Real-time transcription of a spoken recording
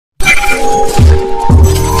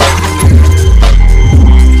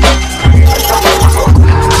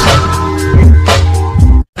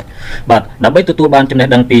ដើម្បីទទួលបានចំណេះ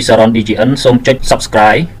ដឹងពី SARORN DGN សូមចុច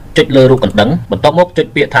Subscribe ចុចលើរូបកណ្ដឹងបន្ទាប់មកចុច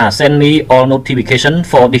ពាក្យថា Send me all notification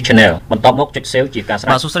for this channel បន្ទាប់មកចុច Save ជាការស្រេច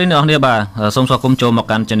បាទសួស្តីអ្នកនរបាទសូមស្វាគមន៍ចូលមក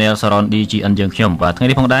កាន់ Channel SARORN DGN យើងខ្ញុំបាទថ្ងៃ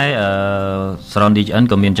នេះផងដែរSARORN DGN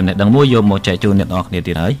ក៏មានចំណេះដឹងមួយយកមកចែកជូនអ្នកនរគ្នា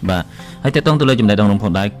ទៀតហើយបាទហើយតើតើទៅលើចំណេះដឹងនោះផ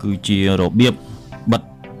ងដែរគឺជារបៀបបិទ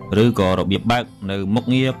ឬក៏របៀបបើកនៅមុខ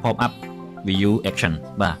ងារ pop up view action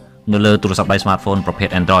បាទនៅលើទូរស័ព្ទដៃ smartphone ប្រភេទ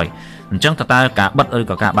Android អញ្ចឹងតើការបិទឬ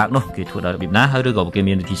ក៏ការបើកនោះគេធ្វើដោយរបៀបណាហើយឬក៏គេ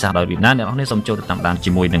មានវិធីសាស្ត្រដោយរបៀបណាអ្នកនរគ្នាសូមចូលទៅតាមដាន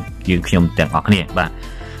ជាមួយនឹងយើងខ្ញុំទាំងអស់គ្នាបាទ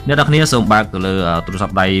អ្នកនរគ្នាសូមបើកទៅលើទូរស័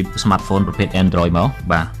ព្ទដៃ smartphone ប្រភេទ Android មក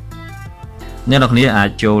បាទអ្នកនរគ្នាអាច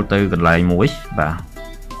ចូលទៅកន្លែងមួយបាទ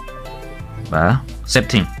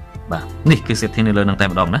setting បាទនេះគឺ setting នៅលើនឹងតែ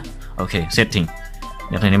ម្ដងណាអូខេ setting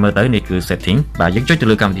អ្នកនរគ្នាមើលទៅនេះគឺ setting បាទយើងចុចទៅ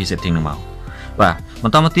លើកម្មវិធី setting នោះមកបាទប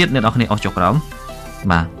ន្តមកទៀតអ្នកនរគ្នាអស់ចុះក្រោម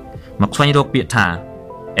បាទមកស្វែងរកពាក្យថា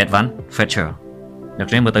advanced feature អ្នក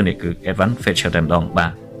នរមើលទៅនេះគឺ advanced feature តែម្ដងបា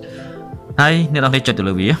ទហើយអ្នកនរចុចទៅ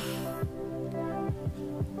លើវា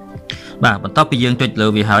បាទបន្ទាប់ពីយើងចុចលើ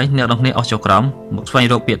វាហើយអ្នកនរអស់ចុះក្រោមមកស្វែង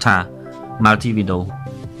រកពាក្យថា multi window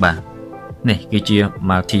បាទនេះគឺជា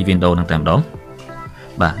multi window នឹងតែម្ដង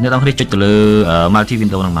បាទអ្នកនរចុចទៅលើ multi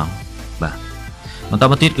window នឹងមកបាទបន្ត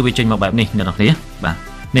មកទៀតគឺវាចេញមកបែបនេះអ្នកនរបាទ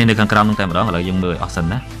នេះនៅខាងក្រោមនឹងតែម្ដងឥឡូវយើងមើលអស់សិន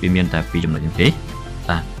ណាវាមានតែពីរចំណុចនេះទេ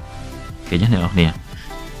បាទគេញ៉ាំអ្នកនរ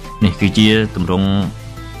នេះគឺជាទម្រង់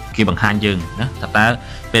គេបង្ហាញយើងណាតើ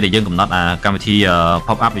ពេលដែលយើងកំណត់កម្មវិធី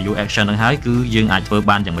pop up view action ហ្នឹងហើយគឺយើងអាចធ្វើ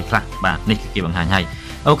បានយ៉ាងម៉េចខ្លះបាទនេះគឺគេបង្ហាញហើយ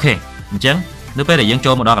អូខេអញ្ចឹងនៅពេលដែលយើង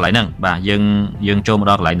ចូលមកដល់កន្លែងហ្នឹងបាទយើងចូលមក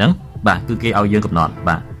ដល់កន្លែងហ្នឹងបាទគឺគេឲ្យយើងកំណត់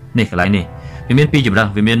បាទនេះកន្លែងនេះវាមានពីរជម្រើស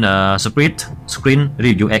វាមាន split screen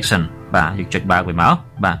review action បាទយើងចុចបើកវាមក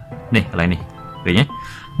បាទនេះកន្លែងនេះឃើញទេ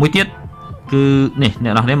មួយទៀតគឺនេះអ្ន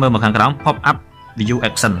កនរមើលមកខាងក្រោម pop up view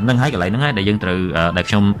action នឹងហើយកន្លែងហ្នឹងហើយដែលយើងត្រូវដែល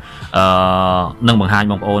ខ្ញុំនឹងបង្ហាញ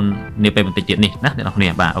បងប្អូននាពេលបន្តិចទៀតនេះណាអ្នកនរគ្នា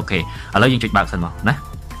បាទអូខេឥឡូវយើងចុចបើកសិនមកណា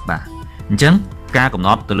បាទអញ្ចឹងការកំណ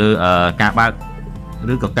ត់ទៅលើការបើក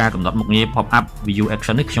ឬក៏ការកំណត់មុខងារ pop up view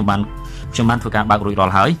action នេះខ្ញុំបានធ្វើការបើករួចរា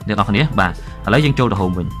ល់ហើយអ្នកនរគ្នាបាទឥឡូវយើងចូលទៅ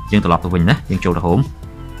home វិញយើងត្រឡប់ទៅវិញណាយើងចូលទៅ home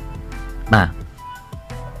បាទ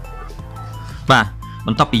ប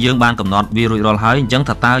ន្ទាប់ពីយើងបានកំណត់វារួចរាល់ហើយអញ្ចឹង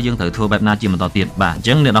តើយើងត្រូវធ្វើបែបណាជាបន្តទៀតបាទអញ្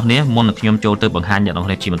ចឹងអ្នកនរគ្នាមុននឹងខ្ញុំចូលទៅបង្ហាញអ្នកនរ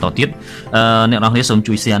គ្នាជាបន្តទៀតអ្នកនរគ្នាសូម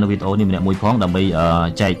ជួយ share នៅវីដេអូនេះម្នាក់មួយផងដើម្បី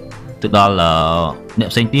ចែកទៅដល់អ្នក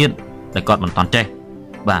ផ្សេងទៀតដែលគាត់មិនទាន់ចេះ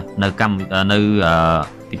បាទនៅ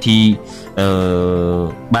ពិធី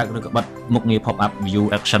បើកឬក៏បិទមុខងារ pop up view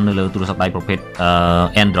action នៅលើទូរស័ព្ទដៃប្រភេទ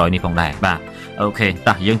Android នេះផងដែរបាទអូខេ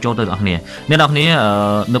តោះយើងចូលទៅអ្នកនរគ្នា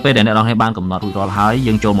នៅពេលដែលអ្នកនរគ្នាបានកំណត់រួចរាល់ហើយ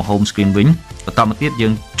យើងចូលមក home screen វិញបន្តមកទៀតយើ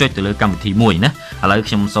ងចុចទៅលើកម្មវិធីមួយណាឥឡូវ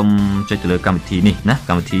ខ្ញុំសូមចុចទៅលើកម្មវិធីនេះណាក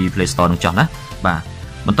ម្មវិធី Playstor នឹងចុះណាបាទ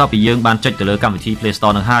បន្ទាប់ពីយើងបានចុចទៅលើកម្មវិធី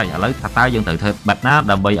Playstor នឹងហើយឥឡូវតើយើងត្រូវធ្វើបែបណា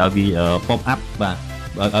ដើម្បីឲ្យវា pop up បាទ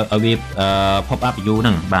ឲ្យវា pop up view ហ្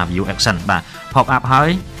នឹងបាទ view action បាទ pop up ហើយ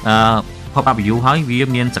pop up view ហើយវា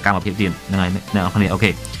មានសកម្មភាពទៀតហ្នឹងហើយអ្នកនរគ្នាអូខេ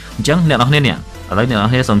អញ្ចឹងអ្នកនរគ្នានេះឥឡូវអ្នកនរ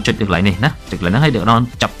គ្នាសូមចុចទៅកន្លែងនេះណាចុចកន្លែងហ្នឹងហើយអ្នកនរ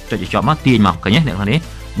ចាប់ចុចឲ្យជាប់មកទាញមកឃើញទេអ្នកនរគ្នា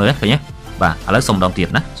មើលឃើញទេបាទឥឡូវសូមម្ដងទៀត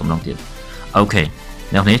ណាសូមម្ដងទៀតអូខេ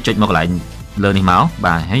អ្នកនរចុចមកកន្លែងលើនេះមក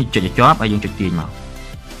បាទហើយចុចឲ្យជាប់ហើយយើងចុចទាញមក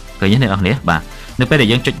ឃើញទេអ្នកនរគ្នាបាទនៅពេលដែល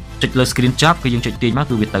យើងចុចលើ screen ចាប់គឺយើងចុចទាញមក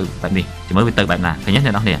គឺវាទៅបែបនេះចាំមើលវាទៅបែបណាឃើញទេអ្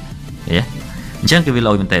នកនរគ្នាឃើញទេអញ្ចឹងគឺវាល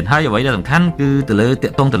យមែនតើហើយអ្វីដែលសំខាន់គឺទៅលើតា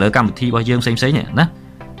ក់ទងទៅលើកម្មវិធីរបស់យើងផ្សេងៗណា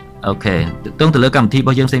អូខេតាក់ទងទៅលើកម្មវិធីរប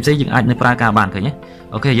ស់យើងផ្សេងៗយើងអាចនឹងប្រើការបានឃើញទេ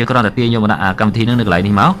អូខេយើងគ្រាន់តែទាញយកមកដាក់កម្មវិធីនឹងនៅកន្លែង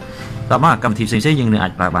នេះមកតមកកម្មវិធីផ្សេងៗយើងនឹងអា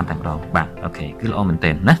ចប្រើបានតែម្ដងបាទអូខេគឺល្អមែន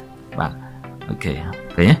តើណាបាទអូខេ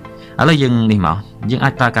ឃើញទេឥឡូវយើងនេះមកយើងអា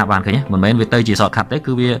ចប្រើការបានឃើញទេមិនមែនវាទៅជា shortcut ទេ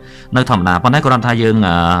គឺវានៅធម្មតាប៉ុន្តែគ្រាន់តែយើង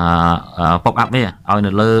pop up វាឲ្យ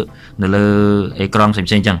នៅលើអេក្រង់ផ្សេងៗ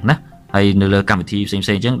អញ្ចឹងណាហើយនៅលើកម្មវិធីផ្សេងៗ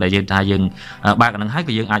អញ្ចឹងដែលយើងថាយើងបើកអាហ្នឹងហើយ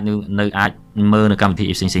ក៏យើងអាចអាចមើលនៅកម្មវិធី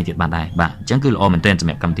ផ្សេងៗទៀតបានដែរបាទអញ្ចឹងគឺល្អមែនទែនស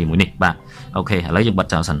ម្រាប់កម្មវិធីមួយនេះបាទអូខេឥឡូវយើងបិទ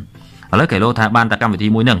ចោលសិនឥឡូវគេលោថាបានតែកម្មវិធី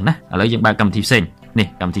មួយហ្នឹងណាឥឡូវយើងបើកកម្មវិធីផ្សេងនេះ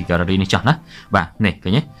កម្មវិធី gallery នេះចោះណាបាទនេះឃើ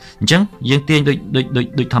ញទេអញ្ចឹងយើងទាញ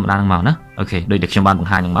ដូចធម្មតាហ្នឹងមកណាអូខេដូចដែលខ្ញុំបានប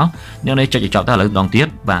ង្ហាញហ្នឹងមកអ្នកនេះចុចឲ្យជាប់ទៅឥឡូវម្ដងទៀត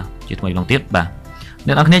បាទជាថ្មីម្ដងទៀតបាទ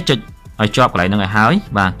អ្នកនរគ្នាចុចឲ្យជាប់កន្លែងហ្នឹងឲ្យហើយ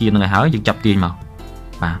បាទគៀនហ្នឹងឲ្យហើយយើងចាប់ទាញមក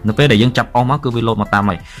បាទនៅពេលដែលយើងចាប់អស់មកគឺវាលោតមកតាម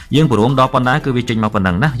ហើយយើងព្រមដល់ប៉ុណ្ណាគឺវាចេញមកប៉ុណ្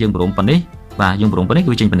ណឹងណាយើងព្រមប៉ុណ្នេះបាទយើងព្រមប៉ុណ្នេះគឺ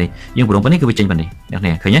វាចេញប៉ុណ្នេះយើងព្រមប៉ុណ្នេះគឺវាចេញប៉ុណ្នេះអ្នក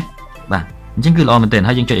នេះឃើញទេបាទអញ្ចឹងគឺល្អមែនទែន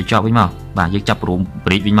ហើយយើងចុចឲ្យជាប់វិញមកបាទយើងចាប់ព្រម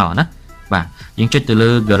ព្រីកវិញមកណាបាទយើងចុចទៅលើ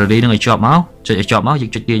gallery នឹងឲ្យជាប់មកចុចឲ្យជាប់មកយើ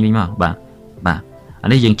ងចុចទាញវិញមកបាទអា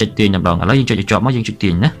នេះយើងចុចទាញតែម្ដងឥឡូវយើងចុចឲ្យជាប់មកយើងចុចទា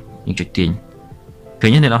ញណាយើងចុចទាញឃើ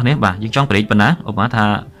ញទេអ្នកនរនេះបាទយើងចង់ព្រីកប៉ុណ្ណាឧបមាថា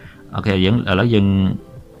អូខេយើងឥឡូវយើង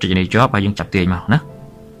ចុចនេះជាប់ហើយយើងចាប់ទាញមកណា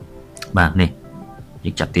បាទនេះ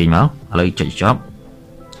យើងចាប់ទាញមកឥឡូវចុចជាប់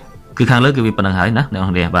គឺខាងលើគឺវាប៉ុណ្្នឹងហើយណាអ្នក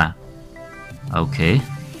នរបាទ អូខេ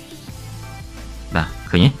បាទ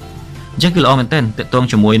ឃើញទេអញ្ចឹងគឺល្អមែនទែនតកតង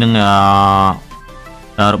ជាមួយនឹង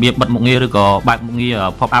របៀបបិទមុខងារឬក៏បើកមុខងារ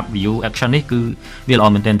pop up view action នេះគឺវាល្អ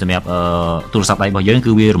មែនទែនសម្រាប់ទូរស័ព្ទដៃរបស់យើង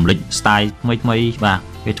គឺវារំលេច style ថ្មីបាទ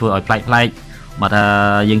វាធ្វើឲ្យប្លែកមកថា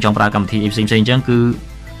យើងចង់ប្រើកម្មវិធីផ្សេងអញ្ចឹងគឺ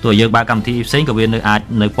ទោះយើងបើកកម្មវិធីផ្សេងក៏វានៅអាច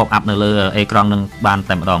នៅ pop up នៅលើអេក្រង់នឹងបាន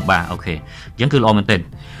តែម្ដងបាទអូខេអញ្ចឹងគឺល្អមែនទែន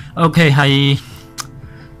អូខេហើយ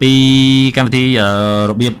ពីកម្មវិធី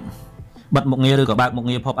របៀបបិទមុខងារឬក៏បើកមុខ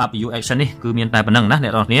ងារ pop up view action នេះគឺមានតែប៉ុណ្្នឹងណាអ្ន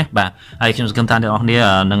កនរគ្នាបាទហើយខ្ញុំសង្ឃឹមថាអ្នកនរគ្នា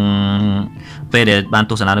នឹងពេលដែលបាន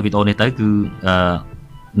ទស្សនានៅវីដេអូនេះទៅគឺ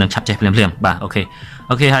នឹងឆាប់ចេះភ្លាមបាទអូ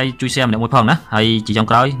ខេហើយជួយ share ម្នាក់មួយផងណាហើយជាចុង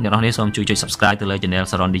ក្រោយអ្នកនរគ្នាសូមជួយចុច subscribe ទៅលើ channel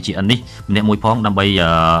SARORN DGN នេះម្នាក់មួយផងដើម្បី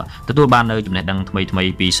ទទួលបាននៅចំណេះដឹងថ្មី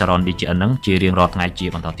ពី SARORN DGN ហ្នឹងជារៀងរាល់ថ្ងៃជា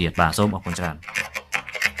បន្តទៀតបាទសូមអរគុណច្រើន